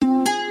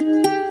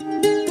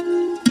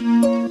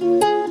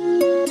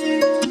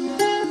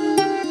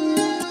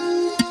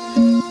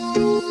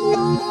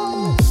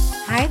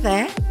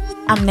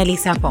I'm Nelly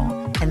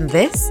Sapon, and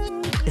this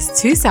is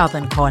Two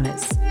Southern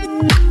Corners.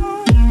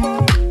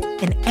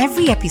 In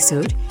every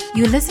episode,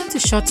 you listen to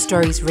short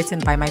stories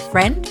written by my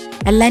friend,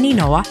 Eleni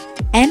Noah,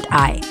 and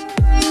I.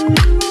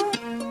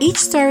 Each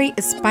story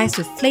is spiced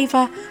with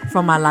flavor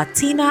from our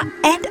Latina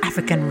and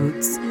African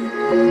roots.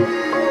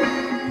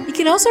 You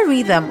can also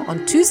read them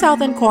on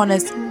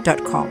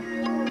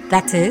twosoutherncorners.com.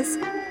 That is,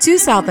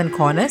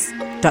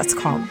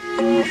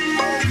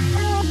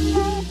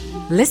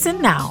 twosoutherncorners.com. Listen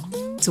now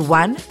to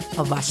one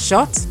of our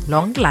short,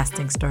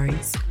 long-lasting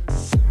stories.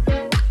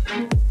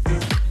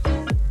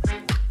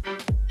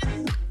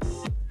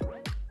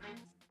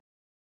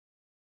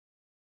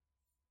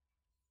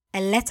 A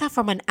Letter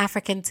from an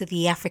African to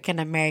the African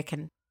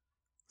American,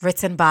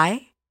 written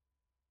by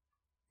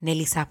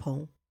Nelly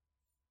Sapon.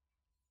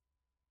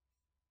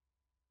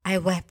 I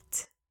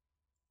wept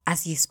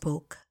as you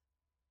spoke.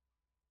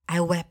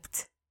 I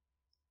wept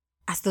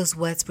as those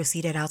words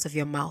proceeded out of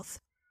your mouth.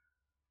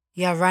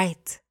 You are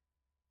right,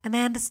 and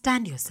I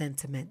understand your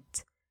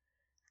sentiment.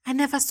 I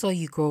never saw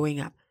you growing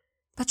up,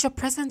 but your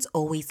presence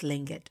always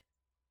lingered.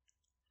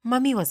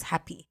 Mummy was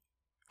happy.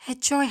 Her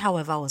joy,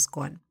 however, was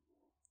gone.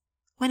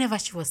 Whenever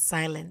she was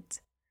silent,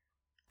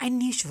 I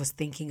knew she was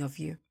thinking of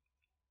you.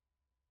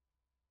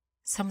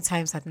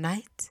 Sometimes at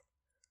night,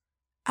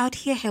 I would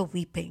hear her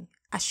weeping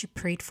as she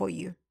prayed for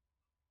you.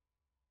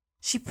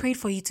 She prayed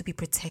for you to be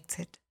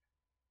protected.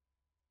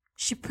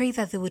 She prayed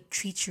that they would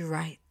treat you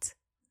right.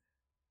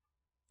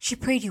 She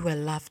prayed you were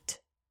loved.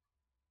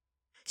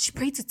 She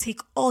prayed to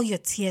take all your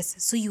tears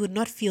so you would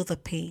not feel the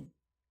pain.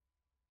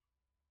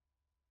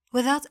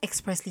 Without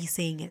expressly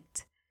saying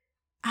it,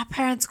 our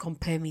parents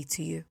compare me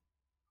to you.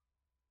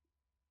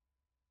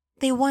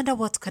 They wonder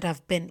what could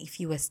have been if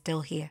you were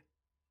still here.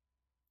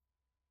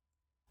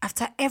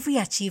 After every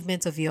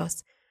achievement of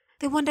yours,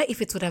 they wonder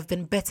if it would have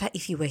been better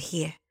if you were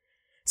here.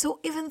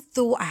 So even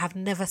though I have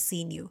never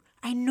seen you,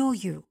 I know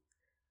you.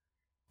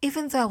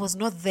 Even though I was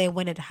not there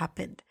when it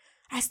happened,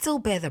 I still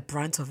bear the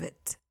brunt of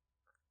it.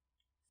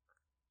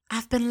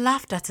 I've been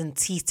laughed at and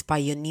teased by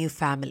your new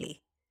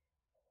family.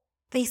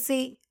 They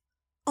say,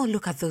 oh,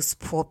 look at those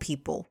poor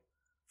people.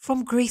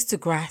 From grace to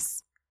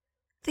grass.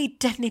 They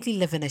definitely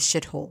live in a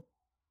shithole.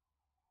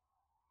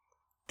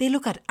 They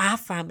look at our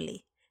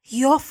family,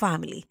 your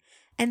family,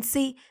 and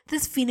say,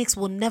 this phoenix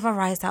will never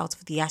rise out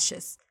of the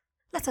ashes.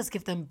 Let us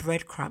give them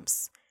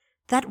breadcrumbs.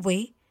 That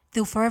way,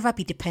 they'll forever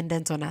be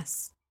dependent on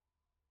us.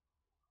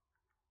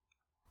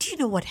 Do you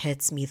know what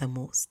hurts me the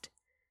most?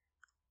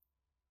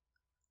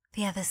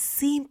 They are the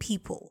same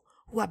people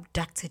who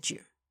abducted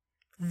you.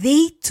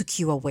 They took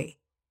you away.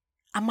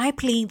 Am I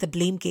playing the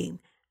blame game?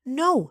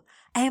 No,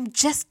 I am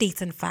just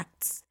stating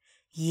facts.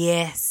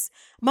 Yes,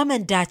 Mom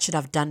and Dad should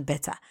have done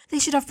better. They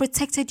should have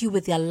protected you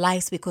with their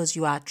lives because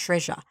you are a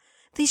treasure.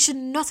 They should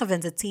not have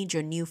entertained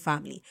your new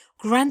family.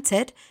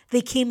 Granted,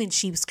 they came in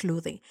sheep's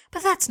clothing,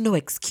 but that's no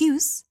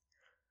excuse.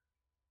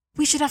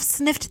 We should have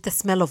sniffed the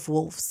smell of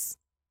wolves.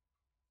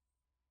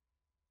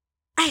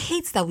 I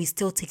hate that we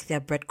still take their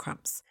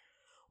breadcrumbs.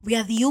 We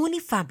are the only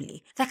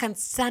family that can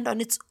stand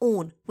on its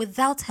own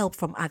without help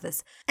from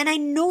others. And I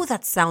know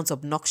that sounds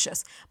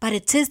obnoxious, but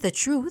it is the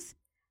truth.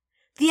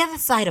 The other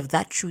side of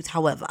that truth,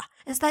 however,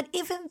 is that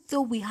even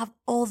though we have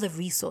all the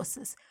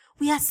resources,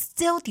 we are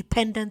still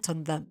dependent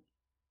on them.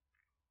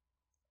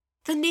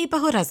 The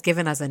neighborhood has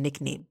given us a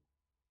nickname.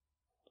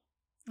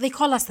 They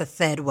call us the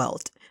third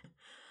world.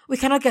 We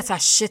cannot get our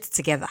shit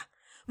together.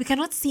 We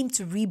cannot seem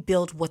to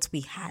rebuild what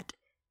we had.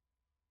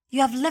 You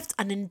have left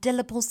an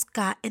indelible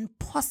scar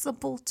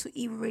impossible to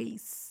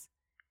erase.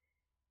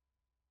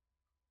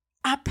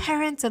 Our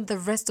parents and the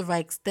rest of our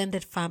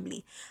extended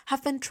family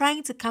have been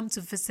trying to come to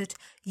visit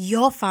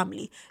your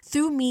family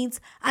through means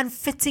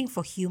unfitting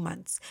for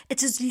humans.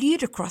 It is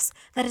ludicrous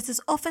that it is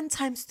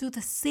oftentimes through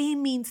the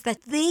same means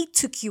that they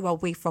took you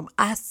away from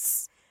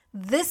us.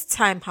 This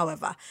time,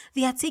 however,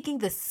 they are taking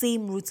the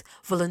same route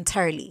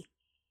voluntarily.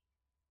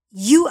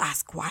 You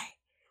ask why.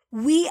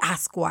 We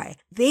ask why.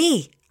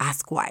 They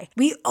ask why.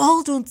 We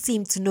all don't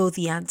seem to know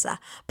the answer,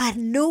 but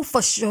know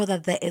for sure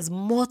that there is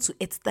more to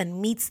it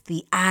than meets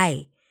the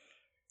eye.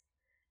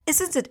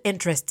 Isn't it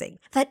interesting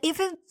that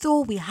even though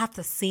we have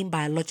the same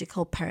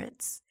biological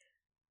parents,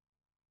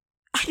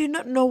 I do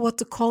not know what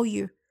to call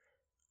you.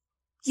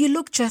 You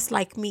look just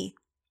like me.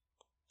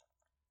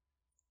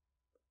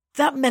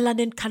 That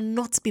melanin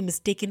cannot be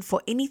mistaken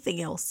for anything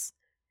else.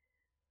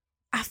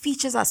 Our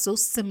features are so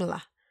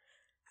similar.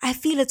 I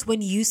feel it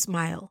when you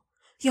smile.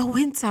 Your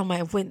winks are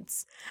my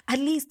winks. At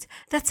least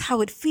that's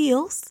how it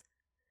feels.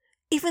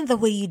 Even the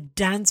way you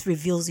dance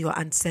reveals your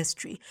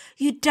ancestry.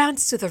 You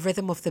dance to the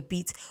rhythm of the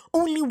beat.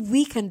 Only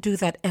we can do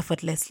that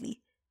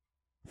effortlessly.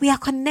 We are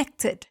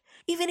connected.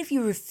 Even if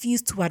you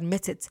refuse to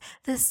admit it,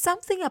 there's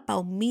something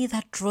about me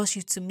that draws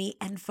you to me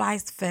and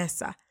vice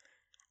versa.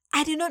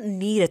 I do not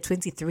need a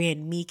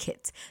 23andMe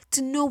kit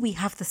to know we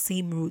have the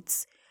same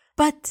roots.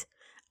 But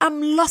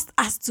I'm lost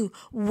as to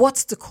what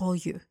to call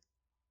you.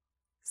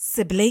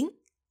 Sibling?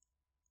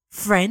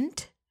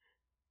 Friend?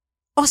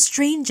 Or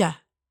stranger?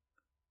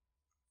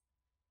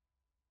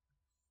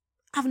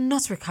 I've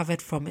not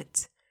recovered from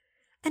it.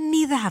 and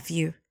neither have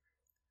you.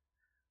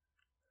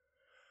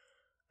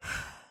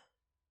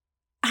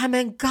 I'm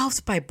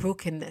engulfed by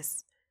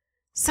brokenness.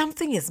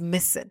 Something is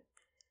missing.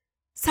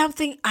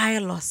 Something I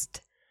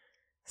lost.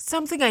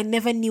 Something I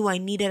never knew I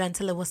needed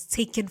until it was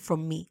taken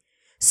from me,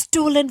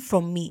 stolen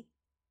from me.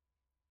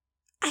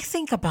 I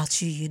think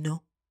about you, you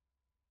know.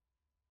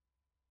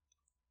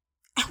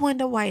 I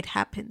wonder why it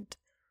happened.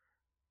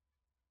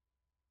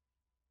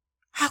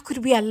 How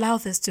could we allow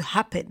this to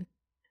happen?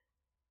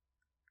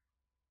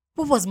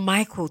 What was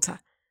my quota?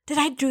 Did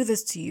I do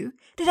this to you?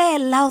 Did I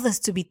allow this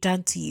to be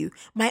done to you?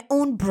 My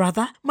own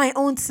brother, my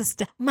own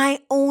sister, my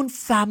own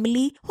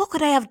family? What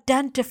could I have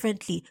done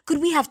differently?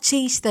 Could we have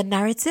changed the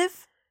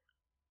narrative?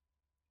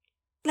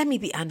 Let me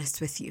be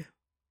honest with you.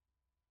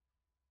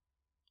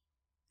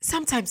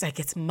 Sometimes I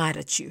get mad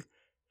at you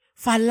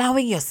for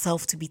allowing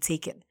yourself to be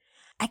taken.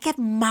 I get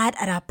mad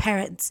at our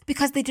parents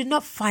because they did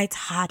not fight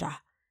harder.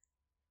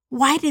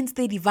 Why didn't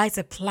they devise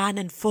a plan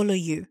and follow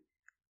you?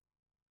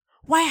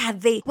 Why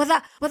had they,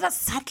 whether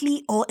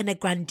subtly or in a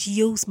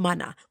grandiose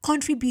manner,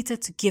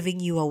 contributed to giving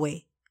you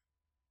away?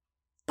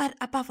 But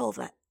above all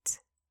that,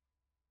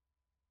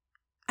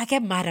 I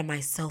get mad at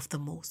myself the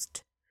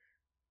most.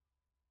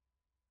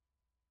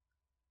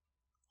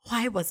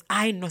 Why was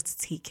I not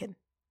taken?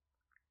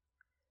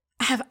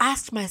 I have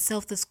asked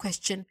myself this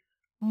question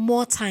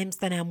more times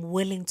than I'm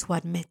willing to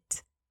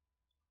admit.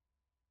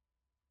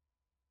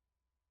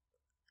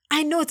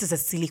 I know it is a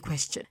silly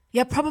question.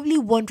 You're probably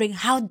wondering,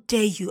 how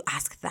dare you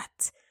ask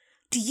that?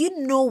 Do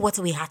you know what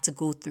we had to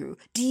go through?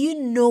 Do you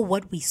know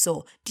what we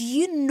saw? Do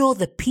you know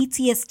the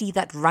PTSD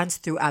that runs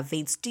through our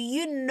veins? Do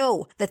you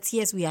know the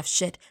tears we have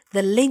shed?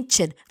 The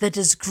lynching, the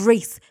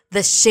disgrace,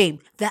 the shame,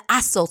 the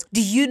assault?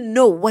 Do you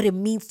know what it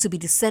means to be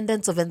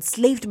descendants of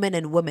enslaved men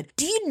and women?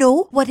 Do you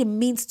know what it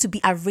means to be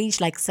arranged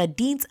like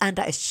sardines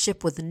under a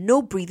ship with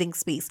no breathing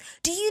space?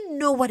 Do you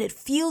know what it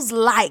feels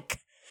like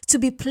to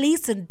be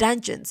placed in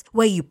dungeons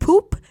where you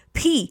poop,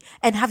 pee,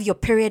 and have your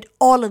period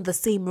all in the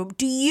same room?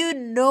 Do you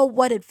know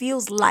what it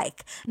feels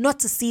like not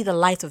to see the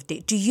light of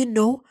day? Do you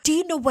know? Do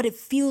you know what it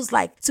feels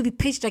like to be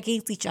pitched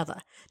against each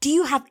other? Do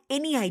you have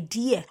any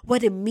idea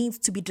what it means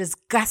to be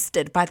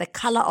disgusted by the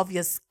color of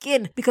your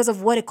skin because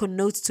of what it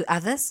connotes to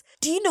others?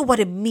 Do you know what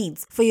it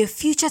means for your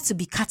future to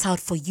be cut out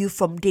for you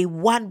from day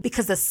one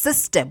because the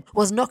system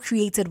was not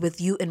created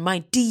with you in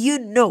mind? Do you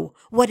know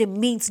what it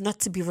means not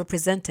to be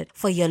represented,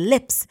 for your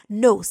lips,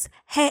 nose,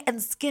 hair,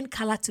 and skin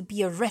color to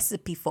be a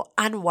recipe for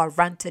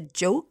unwarranted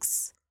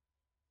jokes?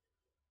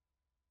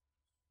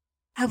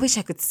 I wish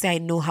I could say I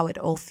know how it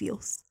all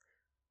feels.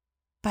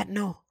 But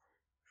no,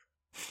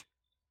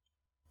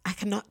 I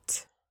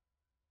cannot.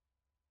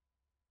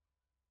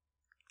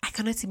 I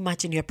cannot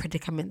imagine your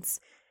predicaments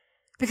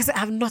because I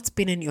have not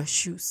been in your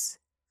shoes.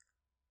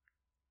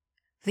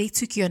 They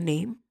took your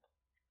name.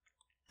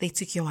 They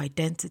took your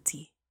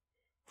identity.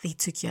 They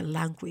took your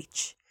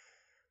language.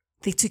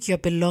 They took your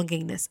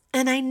belongingness.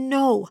 And I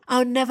know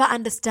I'll never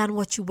understand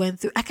what you went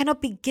through. I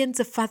cannot begin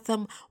to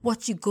fathom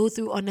what you go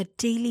through on a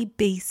daily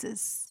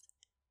basis.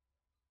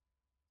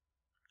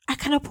 I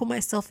cannot put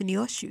myself in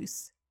your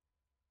shoes.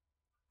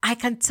 I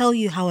can tell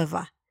you,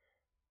 however,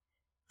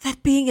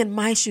 that being in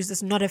my shoes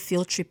is not a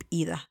field trip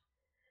either.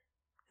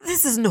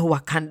 This is no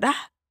Wakanda.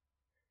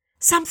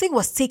 Something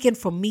was taken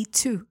from me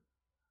too.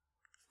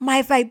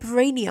 My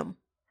vibranium,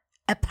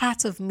 a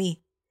part of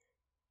me.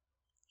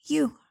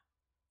 You.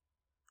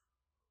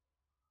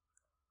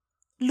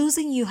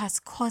 Losing you has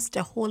caused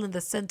a hole in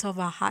the center of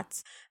our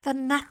hearts that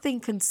nothing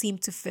can seem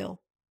to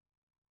fill.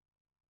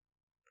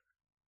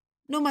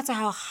 No matter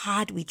how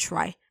hard we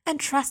try, and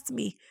trust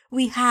me,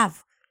 we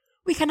have.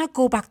 We cannot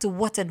go back to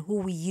what and who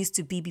we used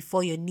to be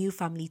before your new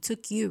family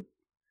took you.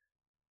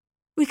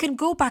 We can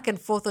go back and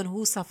forth on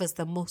who suffers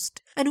the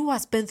most and who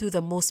has been through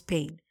the most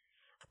pain.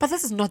 But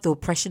this is not the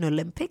oppression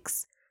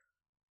Olympics.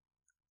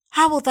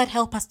 How will that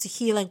help us to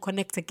heal and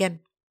connect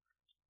again?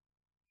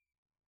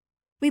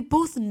 We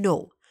both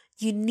know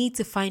you need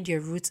to find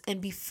your roots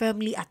and be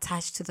firmly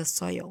attached to the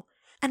soil.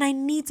 And I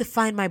need to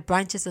find my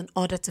branches in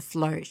order to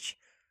flourish.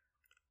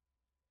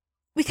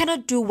 We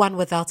cannot do one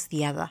without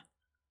the other.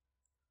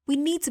 We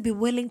need to be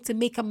willing to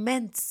make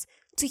amends,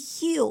 to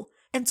heal,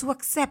 and to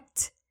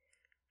accept.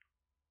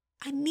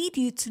 I need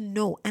you to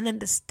know and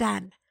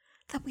understand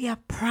that we are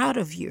proud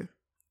of you.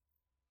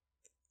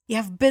 You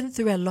have been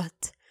through a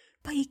lot,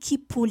 but you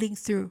keep pulling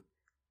through.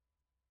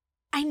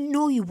 I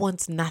know you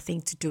want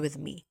nothing to do with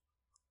me.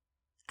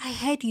 I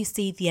heard you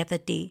say the other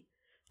day,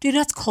 do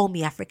not call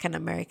me African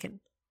American.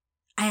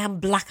 I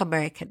am Black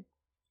American.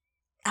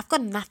 I've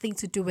got nothing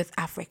to do with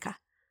Africa.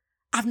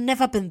 I've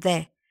never been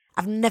there.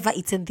 I've never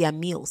eaten their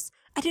meals.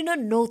 I do not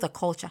know the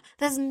culture.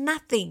 There's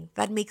nothing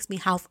that makes me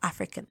half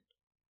African.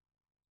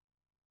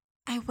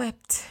 I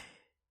wept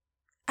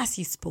as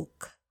you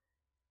spoke.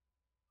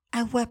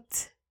 I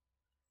wept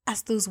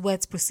as those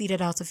words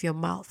proceeded out of your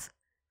mouth.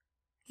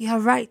 You are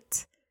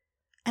right,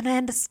 and I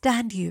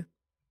understand you.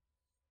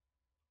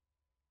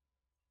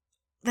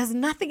 There's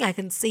nothing I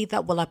can say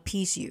that will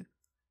appease you.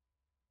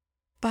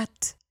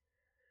 But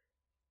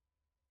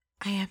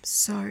I am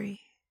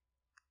sorry.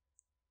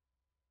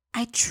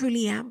 I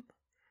truly am.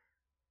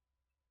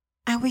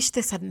 I wish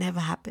this had never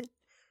happened.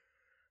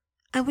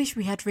 I wish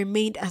we had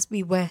remained as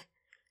we were,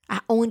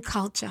 our own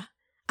culture,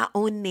 our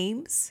own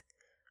names,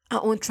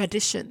 our own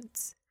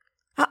traditions,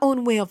 our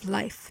own way of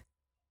life.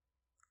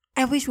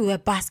 I wish we were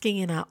basking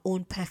in our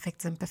own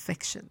perfect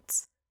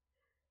imperfections.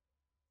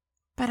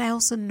 But I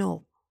also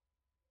know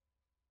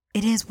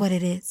it is what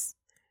it is.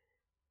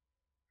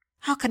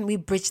 How can we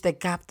bridge the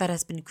gap that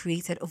has been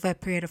created over a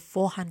period of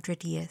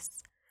 400 years?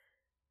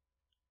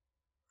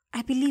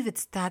 I believe it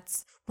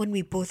starts when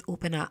we both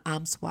open our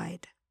arms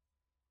wide.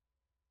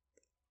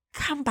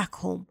 Come back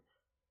home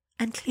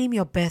and claim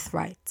your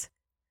birthright.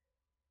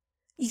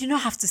 You do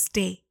not have to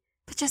stay,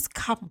 but just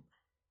come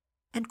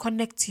and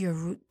connect to your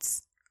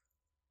roots.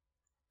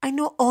 I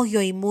know all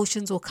your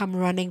emotions will come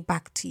running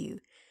back to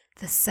you.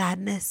 The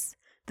sadness,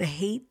 the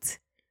hate,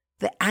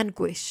 the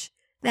anguish,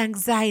 the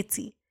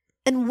anxiety.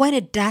 And when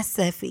it does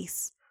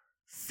surface,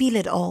 feel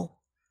it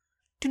all.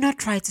 Do not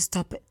try to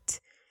stop it.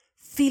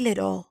 Feel it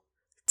all.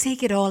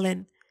 Take it all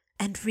in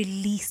and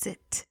release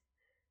it.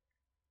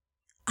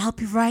 I'll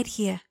be right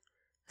here,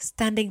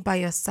 standing by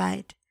your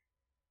side.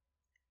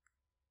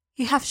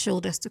 You have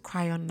shoulders to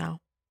cry on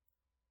now.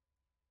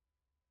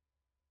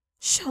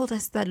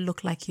 Shoulders that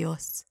look like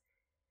yours.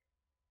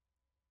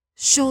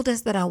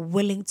 Shoulders that are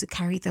willing to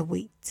carry the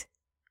weight.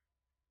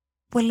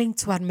 Willing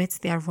to admit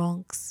their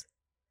wrongs.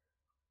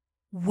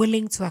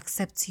 Willing to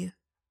accept you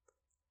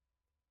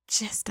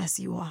just as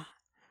you are.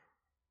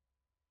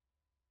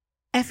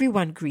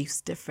 Everyone grieves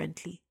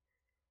differently.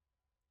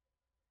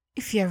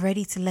 If you're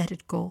ready to let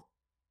it go,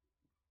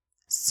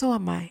 so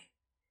am I.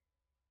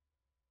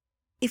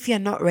 If you're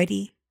not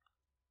ready,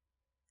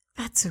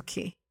 that's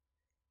okay.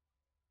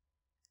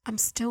 I'm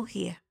still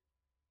here,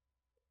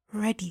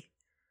 ready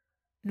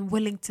and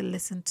willing to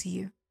listen to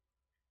you.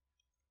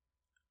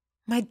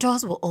 My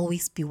doors will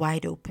always be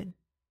wide open.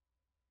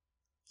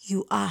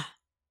 You are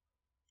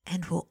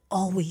and will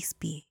always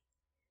be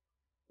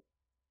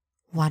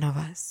one of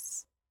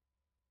us.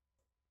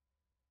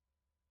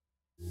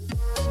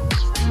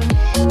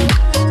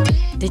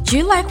 Did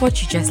you like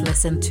what you just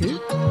listened to?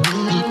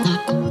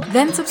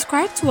 Then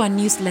subscribe to our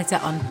newsletter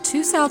on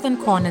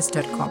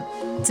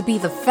twosoutherncorners.com to be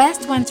the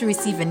first one to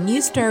receive a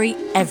new story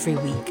every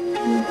week.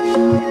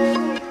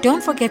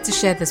 Don't forget to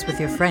share this with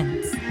your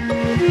friends.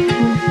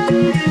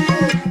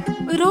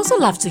 We'd also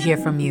love to hear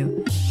from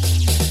you.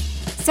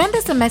 Send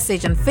us a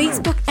message on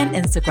Facebook and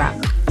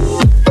Instagram.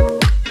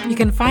 You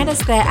can find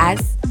us there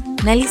as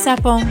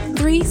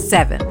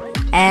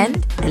Nelisapong37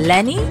 and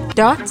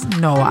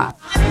Eleni.Noah.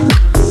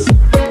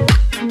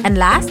 And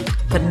last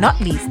but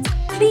not least,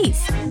 please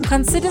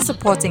consider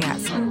supporting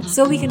us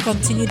so we can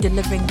continue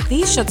delivering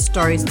these short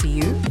stories to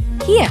you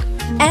here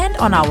and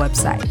on our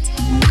website.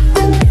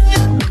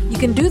 You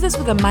can do this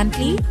with a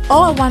monthly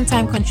or a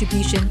one-time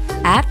contribution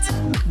at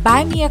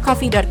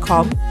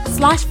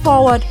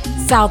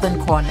buymeacoffee.com/forward-Southern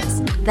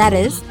Corners. That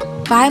is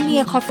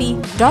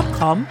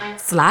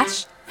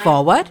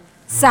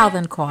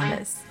buymeacoffee.com/forward-Southern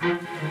Corners.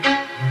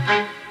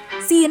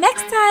 See you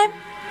next time.